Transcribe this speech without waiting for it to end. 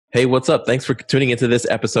Hey, what's up? Thanks for tuning into this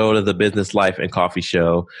episode of the Business Life and Coffee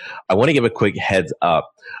Show. I want to give a quick heads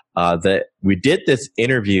up that we did this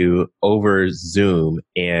interview over Zoom,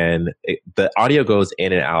 and the audio goes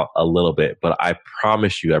in and out a little bit. But I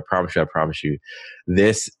promise you,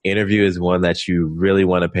 this interview is one that you really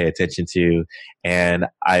want to pay attention to. And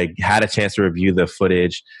I had a chance to review the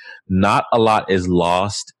footage. Not a lot is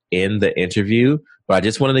lost in the interview, but I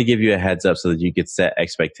just wanted to give you a heads up so that you could set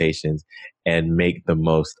expectations and make the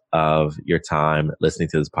most of your time listening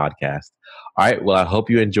to this podcast. All right. Well, I hope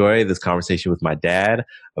you enjoy this conversation with my dad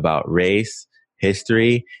about race,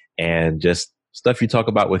 history, and just stuff you talk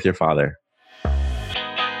about with your father.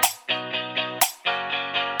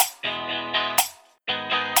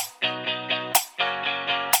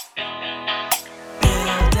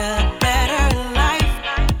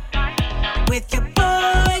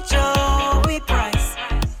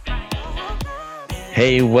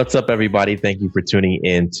 Hey, what's up, everybody? Thank you for tuning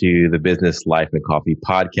into the Business Life and Coffee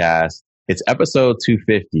podcast. It's episode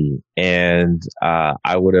 250, and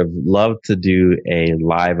I would have loved to do a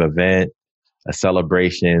live event, a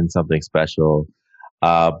celebration, something special.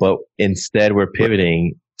 But instead, we're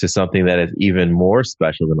pivoting to something that is even more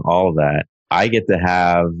special than all of that. I get to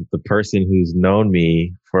have the person who's known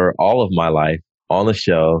me for all of my life on the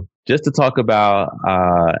show just to talk about,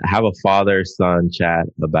 have a father-son chat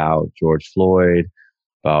about George Floyd,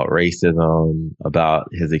 about racism, about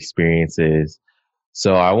his experiences.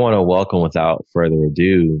 So I want to welcome, without further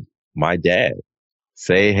ado, my dad.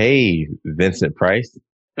 Say, hey, Vincent Price.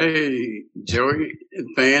 Hey, Joey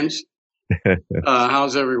and fans.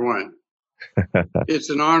 How's everyone?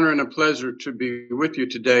 It's an honor and a pleasure to be with you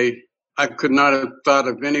today. I could not have thought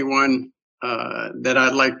of anyone that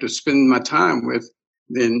I'd like to spend my time with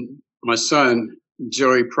than my son,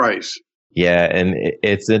 Joey Price. Yeah, and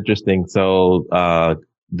it's interesting. So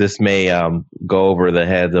this may go over the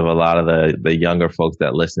heads of a lot of the younger folks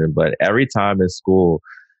that listen, but every time in school,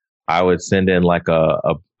 I would send in like a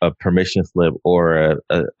permission slip or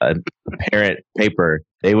a parent paper.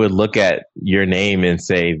 They would look at your name and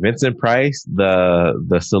say, Vincent Price,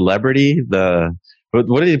 the celebrity,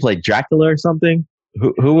 what did he play, Dracula or something?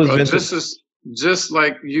 Who was Vincent? This is just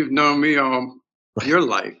like you've known me all your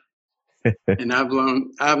life. And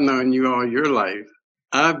I've known you all your life.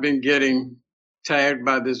 I've been getting tagged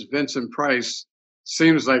by this Vincent Price.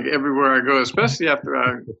 Seems like everywhere I go, especially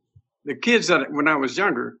after the kids that when I was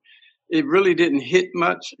younger, it really didn't hit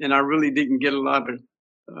much, and I really didn't get a lot of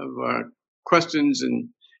questions and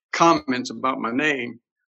comments about my name.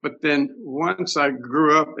 But then once I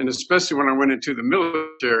grew up, and especially when I went into the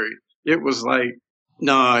military, it was like,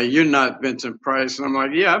 no, you're not Vincent Price. And I'm like,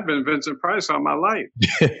 yeah, I've been Vincent Price all my life.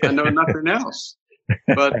 I know nothing else.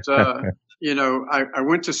 But, I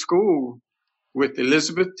went to school with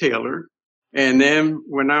Elizabeth Taylor. And then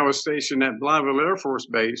when I was stationed at Blytheville Air Force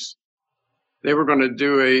Base, they were going to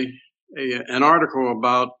do an article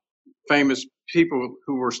about famous people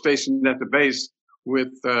who were stationed at the base with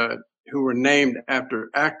who were named after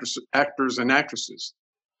actors and actresses.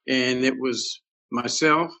 And it was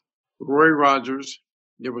myself, Roy Rogers,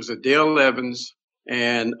 there was Adele Evans,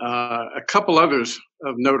 and a couple others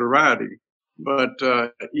of notoriety. But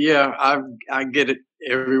I get it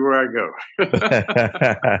everywhere I go.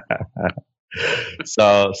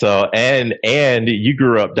 And you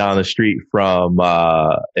grew up down the street from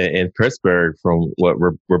in Pittsburgh from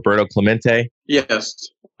Roberto Clemente? Yes.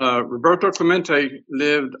 Roberto Clemente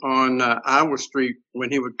lived on Iowa Street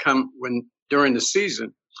when he would come during the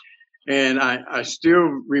season. And I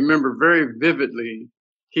still remember very vividly,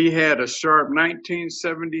 he had a sharp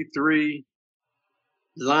 1973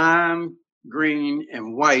 lime green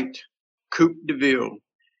and white Coupe de Ville.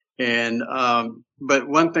 And but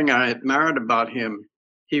one thing I admired about him,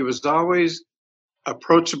 he was always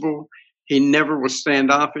approachable. He never was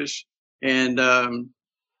standoffish, and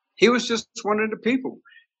he was just one of the people.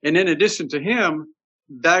 And in addition to him,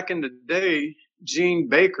 back in the day, Gene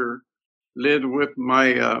Baker lived with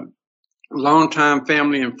my longtime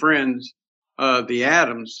family and friends, the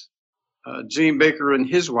Adams. Gene Baker and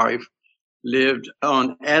his wife lived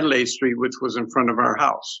on Adelaide Street, which was in front of our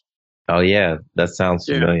house. Oh, yeah. That sounds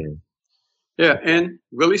familiar. Yeah. And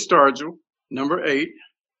Willie Stargell, number 8,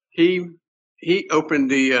 he opened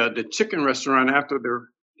the chicken restaurant after the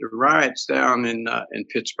riots down in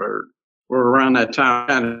Pittsburgh, or around that time.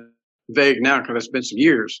 Kind of vague now because it's been some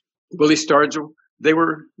years. Willie Stargell, they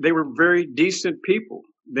were very decent people.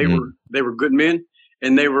 They were good men,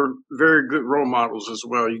 and they were very good role models as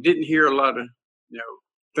well. You didn't hear a lot of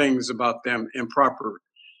things about them, improper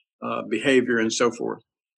behavior and so forth.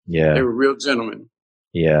 Yeah, they were real gentlemen.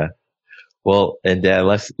 Yeah. Well, and Dad,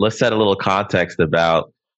 let's set a little context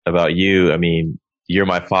about about you. I mean, you're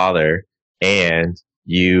my father, and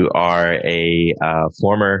you are a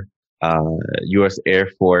former U.S. Air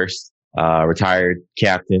Force retired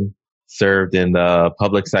captain, served in the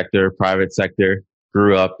public sector, private sector.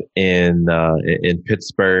 Grew up in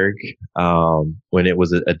Pittsburgh when it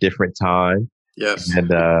was a different time, Yes. and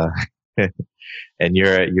and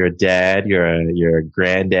you're a dad, you're a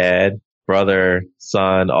granddad, brother,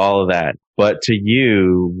 son, all of that. But to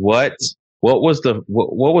you, what was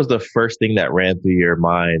the first thing that ran through your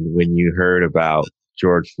mind when you heard about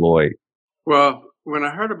George Floyd? Well, when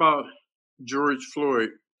I heard about George Floyd,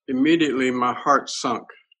 immediately my heart sunk,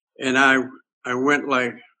 and I went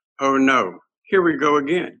like, "Oh no, here we go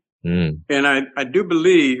again." Mm, And I do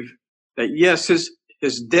believe that yes,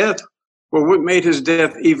 his death. Well, what made his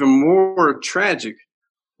death even more tragic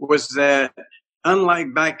was that,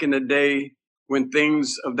 unlike back in the day when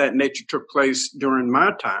things of that nature took place during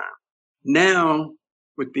my time, now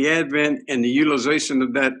with the advent and the utilization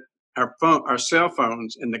of that our cell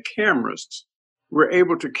phones and the cameras, we're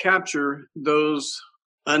able to capture those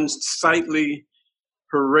unsightly,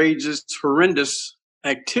 horrendous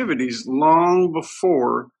activities long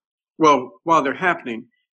before, well, while they're happening.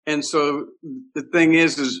 And so the thing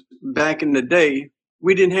is back in the day,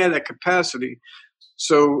 we didn't have that capacity.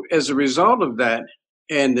 So as a result of that,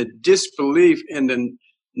 and the disbelief and the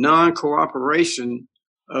non-cooperation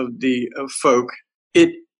of the of folk, it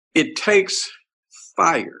it takes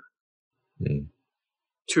fire mm,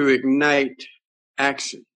 to ignite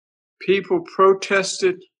action. People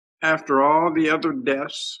protested after all the other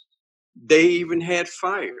deaths. They even had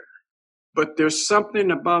fire. But there's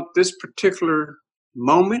something about this particular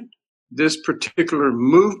moment, this particular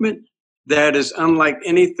movement, that is unlike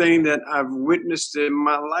anything that I've witnessed in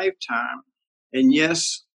my lifetime. And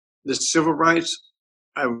yes, the civil rights,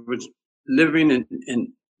 I was living and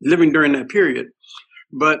living during that period,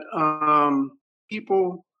 but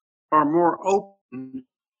people are more open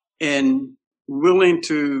and willing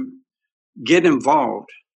to get involved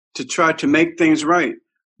to try to make things right.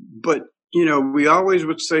 But, we always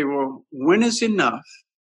would say, well, when is enough?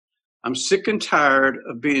 I'm sick and tired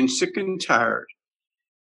of being sick and tired.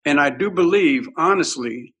 And I do believe,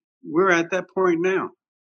 honestly, we're at that point now.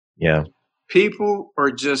 yeah. People are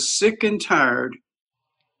just sick and tired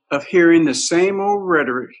of hearing the same old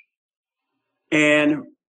rhetoric. And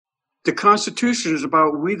the Constitution is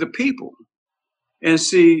about we the people. And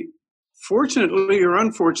see, fortunately or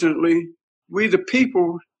unfortunately, we the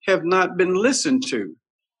people have not been listened to.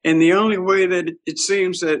 And the only way that it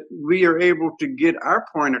seems that we are able to get our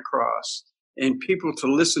point across and people to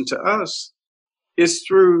listen to us is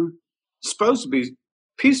through supposed to be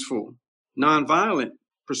peaceful, nonviolent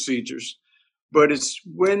procedures. But it's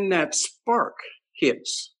when that spark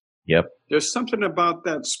hits. Yep. There's something about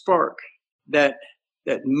that spark that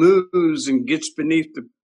moves and gets beneath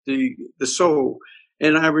the soul.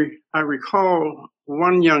 And I recall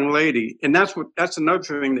one young lady, and that's another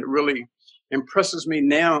thing that really impresses me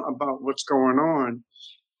now about what's going on,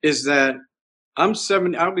 is that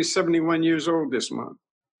I'll be 71 years old this month,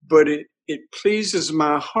 but it pleases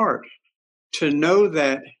my heart to know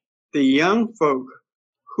that the young folk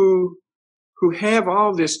who have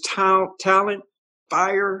all this talent,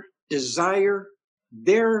 fire, desire,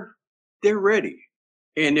 they're ready.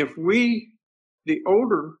 And if we, the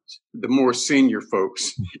older, the more senior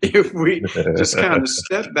folks, if we just kind of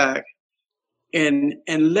step back and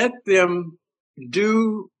let them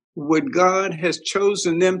do what God has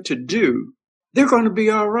chosen them to do, they're going to be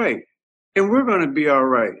all right. And we're going to be all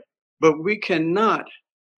right. But we cannot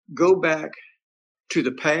go back to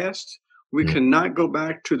the past. We Mm. cannot go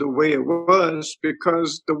back to the way it was,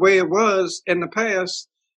 because the way it was in the past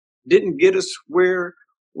didn't get us where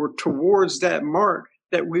we're towards that mark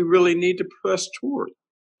that we really need to press toward.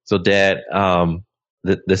 So, Dad,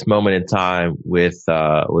 this moment in time with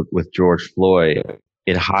George Floyd,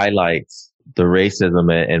 it highlights the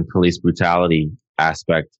racism and police brutality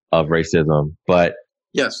aspect of racism. But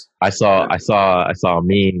Yes. I saw a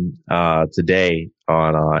meme today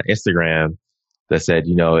on Instagram that said,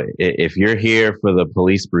 if you're here for the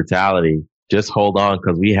police brutality, just hold on,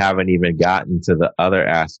 because we haven't even gotten to the other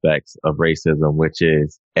aspects of racism, which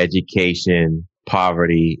is education,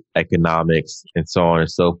 poverty, economics, and so on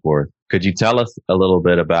and so forth. Could you tell us a little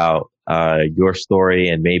bit about your story,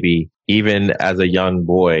 and maybe even as a young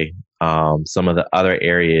boy, some of the other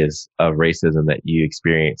areas of racism that you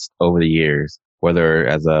experienced over the years, whether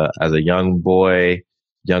as a young boy,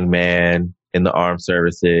 young man in the armed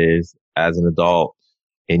services, as an adult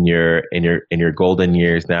in your golden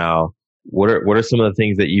years now? What are some of the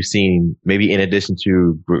things that you've seen, maybe in addition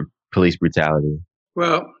to police brutality?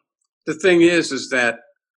 Well, the thing is that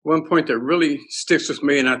one point that really sticks with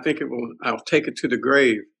me, and I think I'll take it to the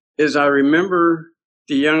grave, is I remember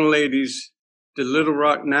the young ladies, the Little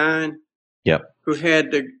Rock Nine, Yep. who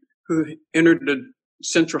entered the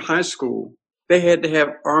Central High School. They had to have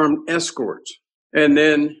armed escorts. And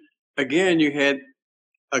then again, you had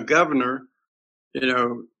a governor,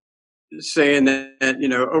 saying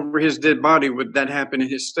that, over his dead body, would that happen in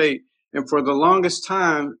his state? And for the longest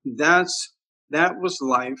time, that was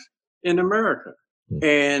life in America.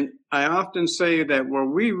 And I often say that, well,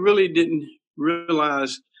 we really didn't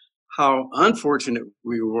realize how unfortunate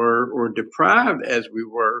we were or deprived as we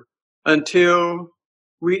were until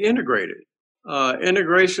we integrated.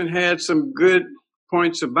 Integration had some good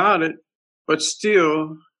points about it, but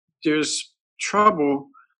still there's trouble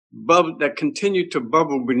that continued to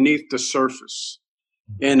bubble beneath the surface.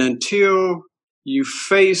 And until you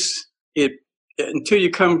face it, until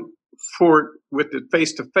you come forward with it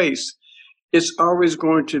face to face, it's always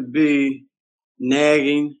going to be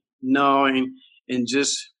nagging, gnawing, and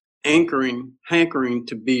just hankering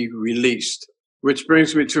to be released. Which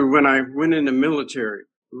brings me to when I went in the military,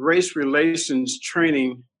 race relations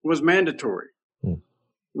training was mandatory.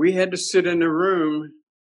 We had to sit in a room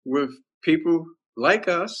with people like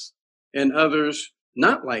us and others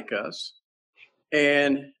not like us,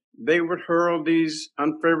 and they would hurl these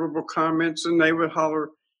unfavorable comments, and they would holler,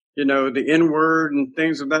 the N word and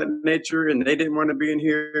things of that nature, and they didn't want to be in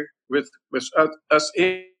here with us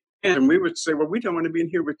in, and we would say, well, we don't want to be in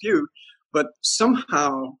here with you. But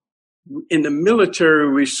somehow in the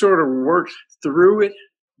military, we sort of worked through it,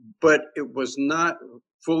 but it was not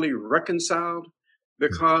fully reconciled,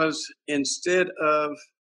 because instead of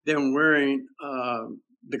them wearing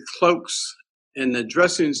the cloaks and the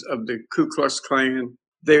dressings of the Ku Klux Klan,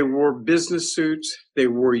 they wore business suits, they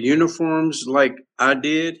wore uniforms like I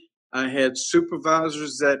did. I had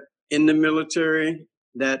supervisors that in the military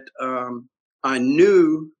that I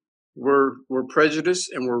knew were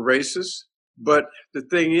prejudiced and were racist. But the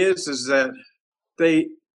thing is that they,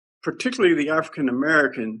 particularly the African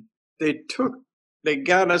American, they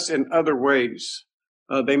got us in other ways.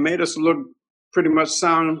 They made us look pretty much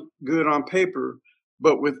sound good on paper,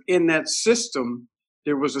 but within that system,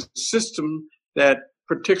 there was a system that,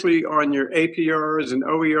 particularly on your APRs and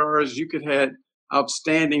OERs, you could have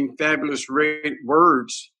outstanding, fabulous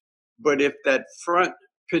words, but if that front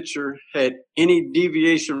picture had any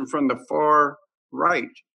deviation from the far right,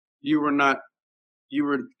 you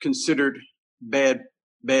were considered bad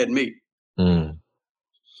meat.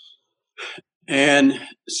 And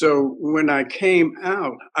so when I came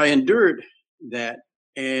out, I endured that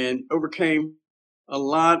and overcame a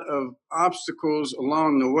lot of obstacles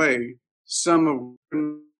along the way, some of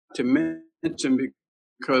them to mention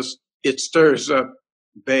because it stirs up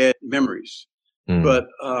bad memories. But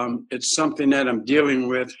it's something that I'm dealing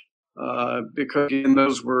with because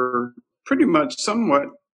those were pretty much somewhat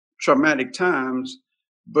traumatic times,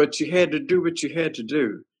 but you had to do what you had to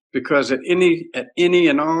do, because at any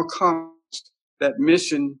and all costs, that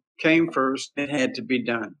mission came first. It had to be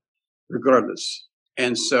done regardless.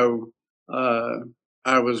 And so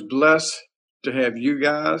I was blessed to have you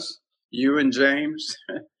guys, you and James,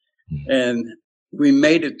 and we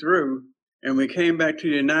made it through, and we came back to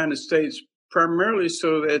the United States primarily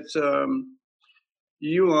so that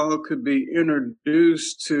you all could be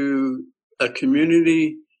introduced to a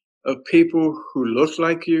community of people who look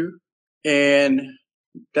like you. And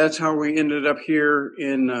that's how we ended up here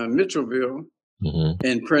in Mitchellville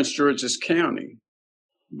in Prince George's County.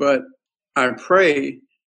 But I pray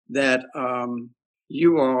that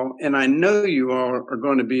you all, and I know you all, are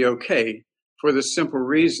going to be okay, for the simple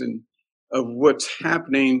reason of what's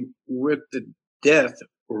happening with the death,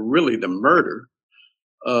 or really the murder,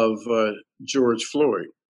 of George Floyd.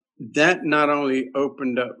 That not only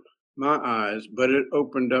opened up my eyes, but it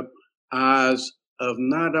opened up eyes of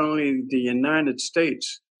not only the United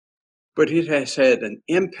States, but it has had an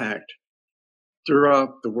impact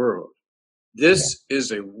throughout the world. This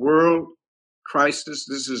is a world crisis.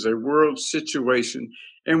 This is a world situation,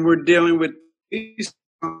 and we're dealing with these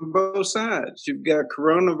on both sides. You've got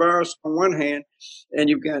coronavirus on one hand, and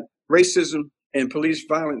you've got racism and police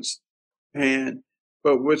violence on the other hand.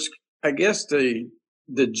 But what's, I guess, the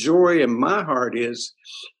joy in my heart is,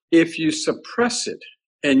 if you suppress it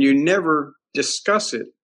and you never discuss it,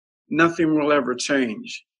 nothing will ever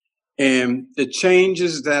change. And the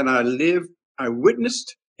changes that I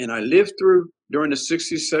witnessed, and I lived through during the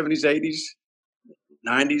 60s, 70s, 80s,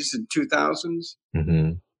 90s, and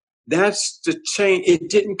 2000s, that's the change. It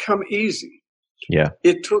didn't come easy. Yeah.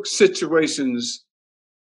 It took situations,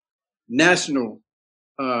 national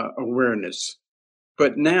awareness,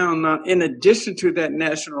 But now, in addition to that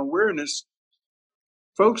national awareness,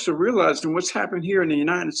 folks are realizing what's happened here in the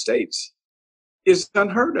United States is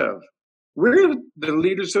unheard of. We're the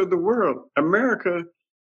leaders of the world. America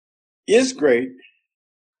is great,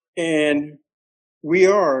 and we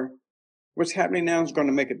are. What's happening now is going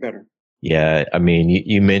to make it better. Yeah, I mean,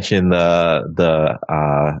 you mentioned the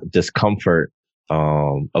discomfort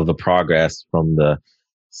of the progress from the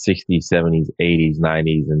 60s, 70s, 80s,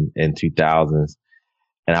 90s, and 2000s.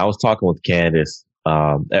 And I was talking with Candace.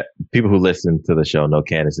 People who listen to the show know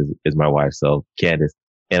Candace is my wife. So Candace,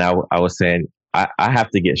 and I was saying I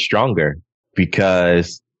have to get stronger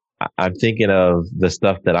because I'm thinking of the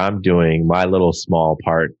stuff that I'm doing, my little small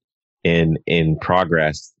part in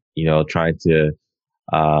progress. You know, trying to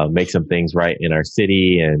make some things right in our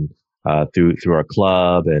city and through our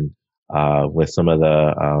club and with some of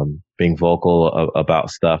the being vocal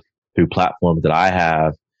about stuff through platforms that I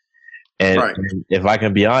have. And Right. if I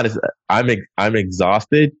can be honest, I'm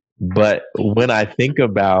exhausted. But when I think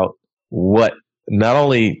about what not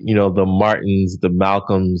only the Martins, the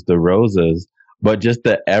Malcolms, the Rosas, but just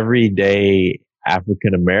the everyday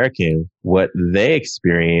African American, what they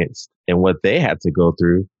experienced and what they had to go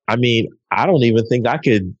through. I mean, I don't even think I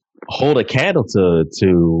could hold a candle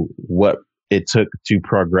to what it took to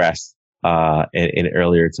progress in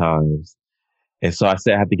earlier times. And so I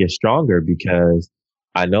said I have to get stronger because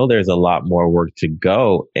I know there's a lot more work to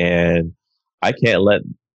go, and I can't let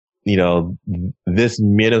this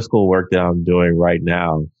minuscule work that I'm doing right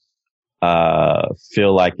now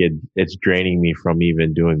feel like it's draining me from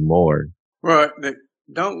even doing more. Well,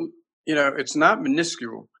 it's not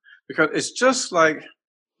minuscule because it's just like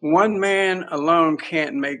one man alone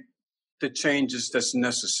can't make the changes that's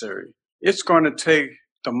necessary. It's going to take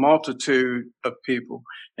the multitude of people.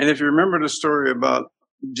 And if you remember the story about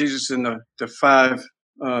Jesus and the five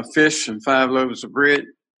fish and 5 loaves of bread,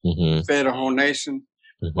 fed a whole nation.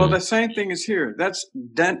 Well, the same thing is here.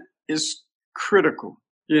 That is critical.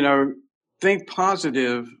 Think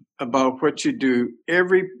positive about what you do.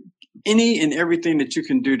 Any and everything that you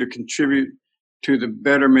can do to contribute to the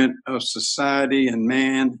betterment of society and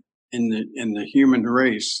man in the human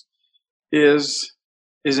race is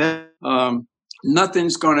that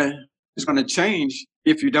nothing's gonna change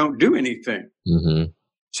if you don't do anything.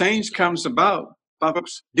 Change comes about by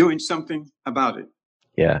folks doing something about it.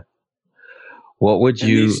 Yeah. What would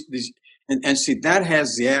you? And see, that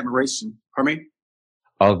has the admiration. Pardon me?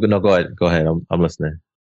 Oh no, go ahead. Go ahead. I'm listening.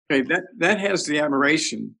 Okay, that has the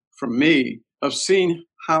admiration from me of seeing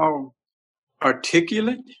how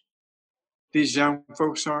articulate these young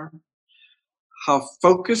folks are, how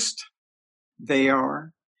focused they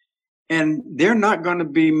are, and they're not going to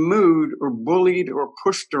be moved or bullied or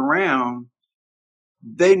pushed around.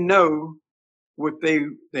 They know what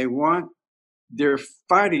they want. They're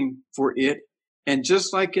fighting for it. And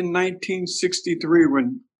just like in 1963,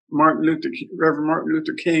 when Reverend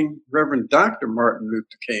Dr. Martin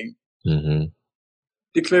Luther King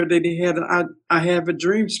declared that he had an I have a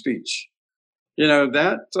dream speech.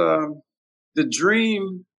 That the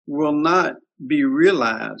dream will not be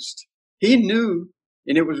realized. He knew,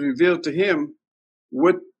 and it was revealed to him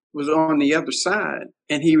what was on the other side.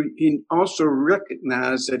 And he also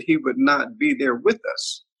recognized that he would not be there with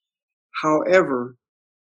us. However,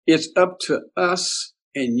 it's up to us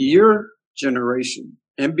and your generation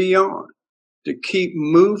and beyond to keep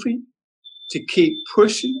moving, to keep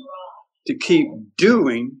pushing, to keep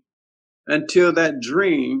doing until that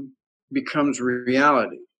dream becomes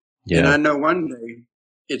reality. Yeah. And I know one day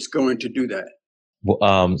it's going to do that.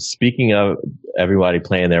 Well, speaking of everybody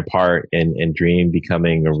playing their part in dream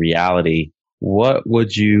becoming a reality, what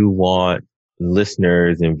would you want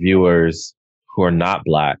listeners and viewers who are not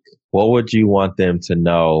Black, what would you want them to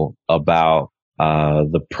know about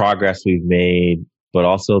the progress we've made, but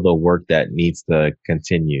also the work that needs to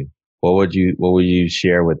continue? What would you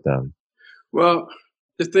share with them? Well,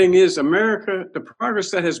 the thing is, America, the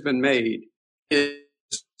progress that has been made is,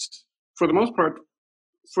 for the most part,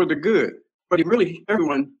 for the good. But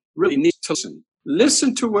everyone really needs to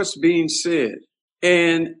listen to what's being said.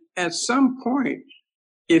 And at some point,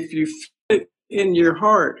 if you feel it in your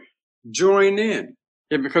heart, join in.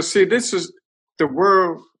 Yeah, because see, the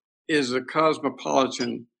world is a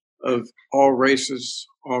cosmopolitan of all races,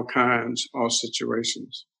 all kinds, all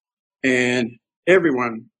situations. And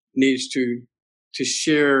everyone needs to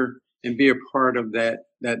share and be a part of that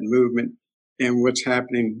movement and what's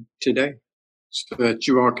happening today, so that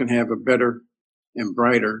you all can have a better and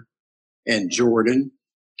brighter, and Jordan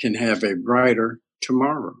can have a brighter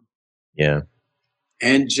tomorrow. Yeah.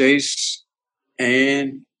 And Jace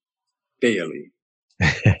and Bailey.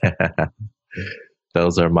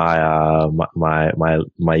 Those are my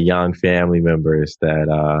young family members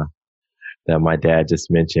that my dad just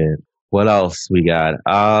mentioned. What else we got?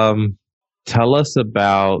 Tell us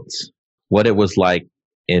about what it was like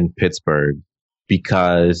in Pittsburgh,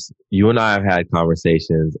 because you and I have had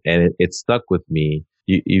conversations and it stuck with me.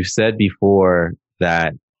 You said before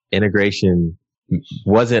that integration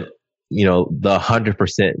wasn't, the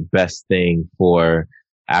 100% best thing for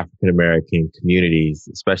African American communities,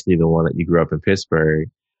 especially the one that you grew up in Pittsburgh.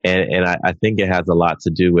 And I think it has a lot to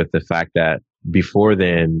do with the fact that before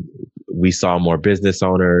then, we saw more business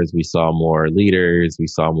owners, we saw more leaders, we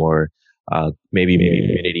saw more maybe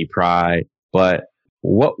community pride. But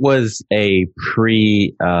what was a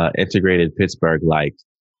pre-integrated Pittsburgh like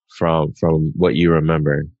from what you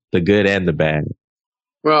remember, the good and the bad?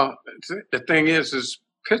 Well, the thing is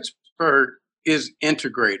Pittsburgh is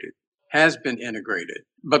integrated, has been integrated.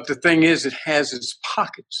 But the thing is, it has its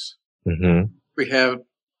pockets. Mm-hmm. We have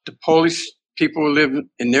the Polish people who live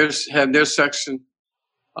in have their section.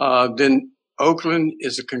 Then Oakland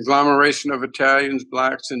is a conglomeration of Italians,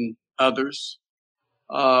 Blacks, and others.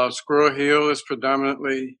 Squirrel Hill is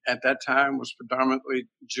at that time, was predominantly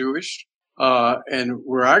Jewish. And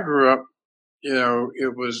where I grew up,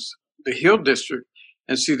 it was the Hill District.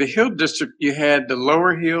 And see, the Hill District, you had the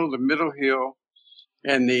lower hill, the middle hill,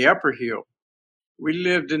 and the upper hill. We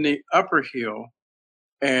lived in the upper hill,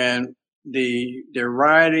 and the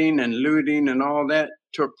rioting and looting and all that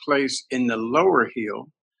took place in the lower hill,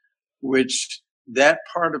 which that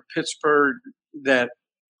part of Pittsburgh that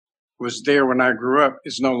was there when I grew up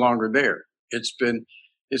is no longer there. It's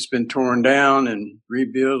been torn down and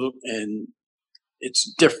rebuilt, and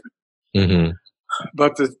it's different. Mm-hmm.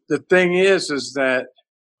 But the thing is that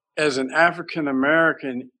as an African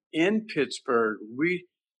American in Pittsburgh, we,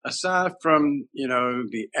 aside from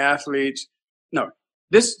the athletes, no,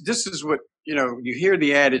 this is what you hear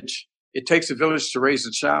the adage: it takes a village to raise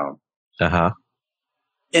a child. Uh-huh.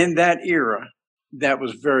 In that era, that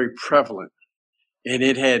was very prevalent, and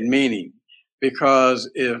it had meaning,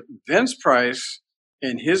 because if Vince Price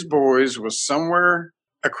and his boys was somewhere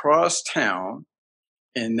across town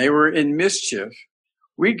and they were in mischief,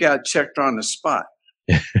 we got checked on the spot.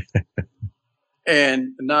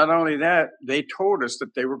 And not only that, they told us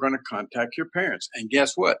that they were going to contact your parents. And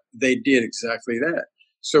guess what? They did exactly that.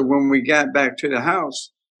 So when we got back to the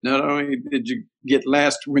house, not only did you get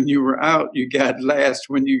last when you were out, you got last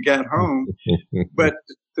when you got home. But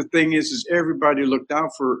the thing is everybody looked out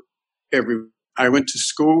for I went to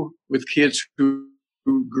school with kids who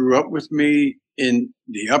grew up with me in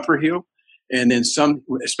the Upper Hill. And then some,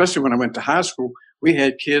 especially when I went to high school, we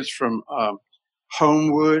had kids from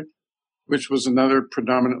Homewood, which was another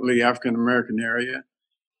predominantly African American area,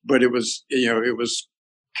 but it was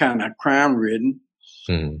kind of crime ridden.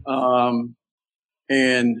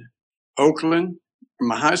 And Oakland,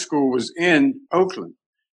 my high school was in Oakland,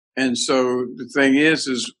 and so the thing is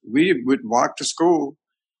we would walk to school,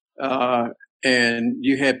 and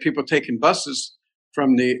you had people taking buses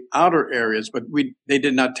from the outer areas, but they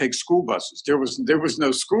did not take school buses. There was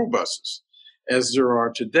no school buses as there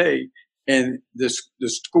are today. And the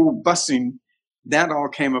school busing, that all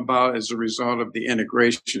came about as a result of the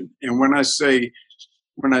integration. And when I say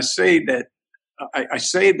that, I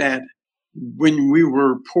say that when we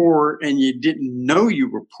were poor and you didn't know you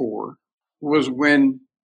were poor was when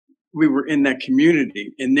we were in that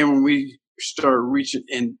community. And then when we started reaching,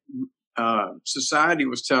 and society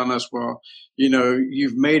was telling us, well,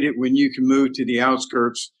 you've made it when you can move to the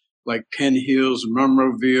outskirts like Penn Hills,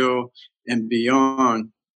 Monroeville, and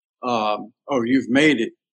beyond. You've made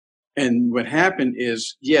it. And what happened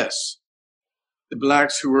is, yes, the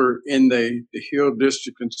Blacks who were in the Hill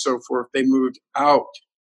District and so forth, they moved out.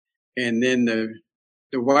 And then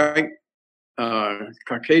the white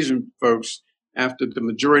Caucasian folks, after the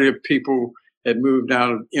majority of people had moved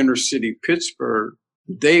out of inner city Pittsburgh,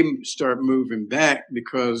 they started moving back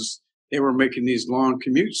because they were making these long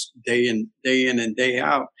commutes day in and day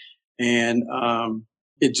out. And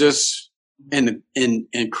it just, and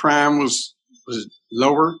crime was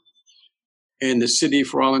lower, and the city,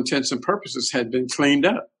 for all intents and purposes, had been cleaned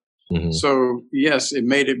up. Mm-hmm. So yes, it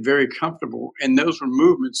made it very comfortable. And those were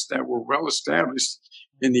movements that were well established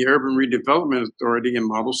in the Urban Redevelopment Authority and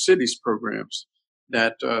Model Cities programs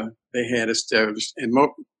that they had established. And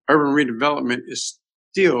urban redevelopment is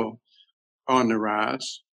still on the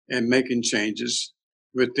rise and making changes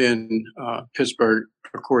within Pittsburgh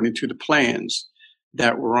according to the plans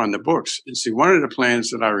that were on the books. And see, one of the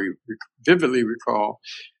plans that I vividly recall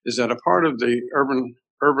is that a part of the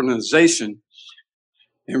urbanization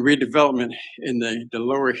and redevelopment in the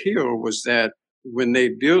lower hill was that when they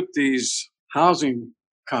built these housing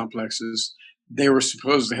complexes, they were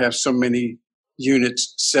supposed to have so many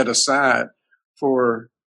units set aside for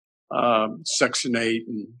Section 8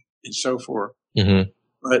 and so forth. Mm-hmm.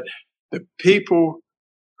 But the people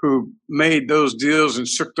who made those deals and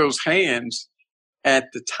shook those hands at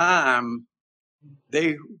the time,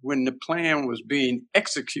 when the plan was being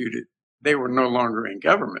executed, they were no longer in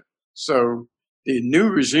government. So the new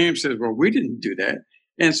regime says, well, we didn't do that.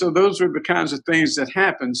 And so those were the kinds of things that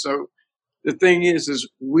happened. So the thing is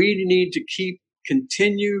we need to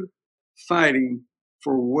continue fighting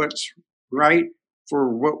for what's right, for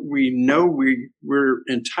what we know we're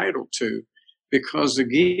entitled to. Because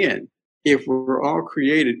again, if we're all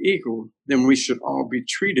created equal, then we should all be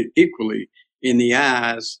treated equally in the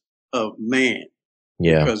eyes of man.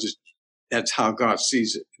 Yeah. Because that's how God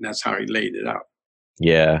sees it, and that's how he laid it out.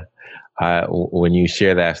 Yeah. When you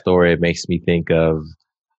share that story, it makes me think of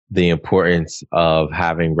the importance of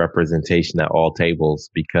having representation at all tables,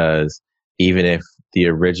 because even if the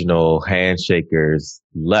original handshakers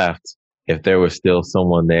left, if there was still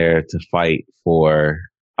someone there to fight for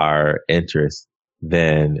our interests,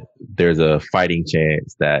 then there's a fighting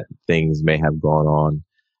chance that things may have gone on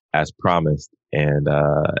as promised and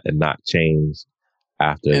not changed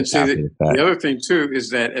after. And see, after the other thing too is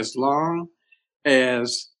that as long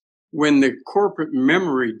as when the corporate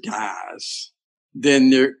memory dies, then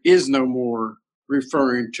there is no more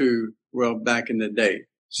referring to, well, back in the day.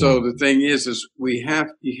 So the thing is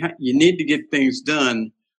you need to get things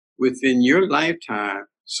done within your lifetime,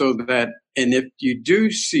 so that, and if you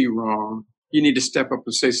do see wrong, you need to step up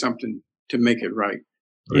and say something to make it right.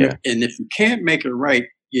 Yeah. And if you can't make it right,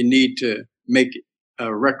 you need to make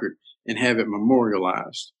a record and have it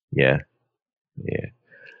memorialized. Yeah. Yeah.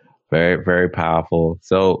 Very, very powerful.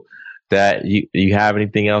 So that you have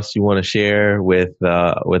anything else you want to share with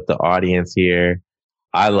the audience here?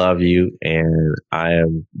 I love you, and I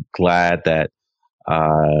am glad that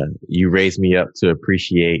you raised me up to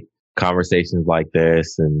appreciate conversations like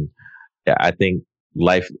this. And I think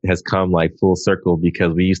life has come like full circle,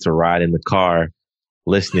 because we used to ride in the car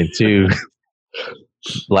listening to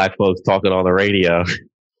Black folks talking on the radio.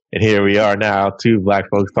 And here we are now, two Black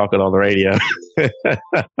folks talking on the radio.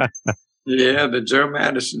 Yeah, the Joe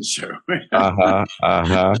Madison show.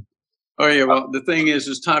 Oh yeah, well, the thing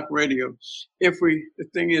is talk radio. The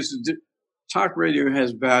thing is, talk radio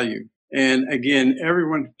has value. And again,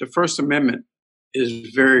 the First Amendment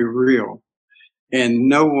is very real, and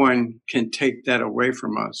no one can take that away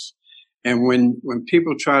from us. And when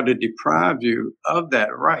people try to deprive you of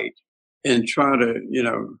that right, and try to,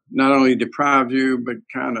 not only deprive you, but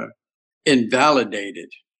kind of invalidate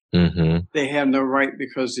it, they have no right,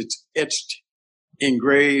 because it's etched,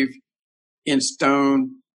 engraved in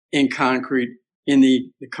stone, in concrete, in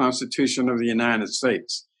the Constitution of the United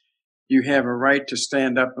States. You have a right to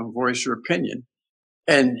stand up and voice your opinion.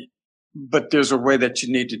 But there's a way that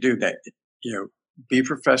you need to do that. Be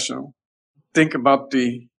professional, think about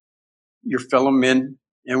your fellow men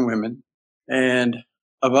and women, and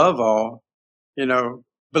above all,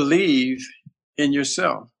 believe in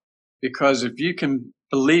yourself. Because if you can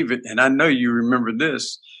believe it, and I know you remember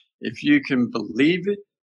this, if you can believe it,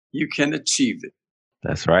 you can achieve it.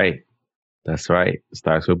 That's right. That's right. It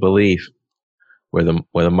starts with belief. Where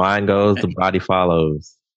the mind goes, the body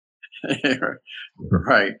follows.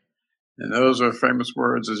 Right. And those are famous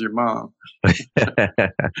words as your mom.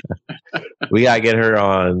 We gotta get her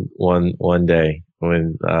on one day.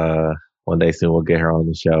 One day soon we'll get her on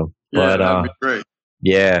the show. Yeah, that'd be great.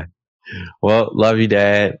 Yeah. Well, love you,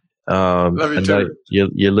 Dad. Love you too.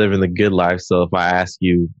 You're living the good life. So if I ask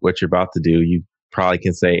you what you're about to do, you probably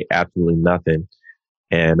can say absolutely nothing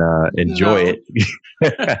and enjoy it.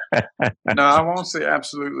 No, I won't say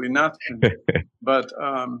absolutely nothing. But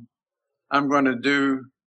I'm going to do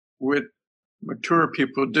what mature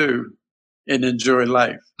people do and enjoy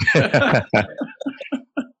life.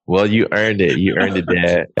 Well, you earned it. You earned it,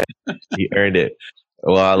 Dad. You earned it.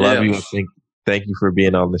 Well, I love you. Thank you for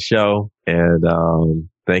being on the show, and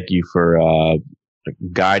thank you for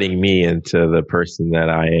guiding me into the person that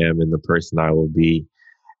I am and the person I will be.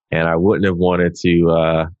 And I wouldn't have wanted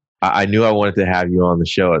to. I knew I wanted to have you on the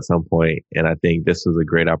show at some point, and I think this was a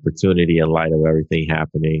great opportunity in light of everything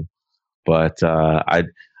happening. But I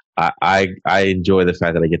enjoy the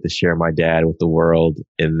fact that I get to share my dad with the world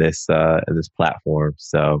in this platform.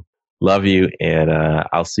 So love you, and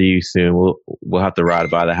I'll see you soon. We'll have to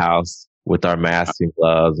ride by the house with our masks and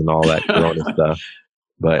gloves and all that Corona stuff.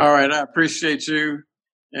 But all right, I appreciate you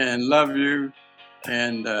and love you,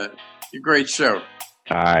 and great show.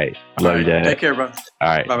 All right, love you, Dad. Take care, bro. All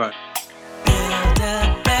right, bye.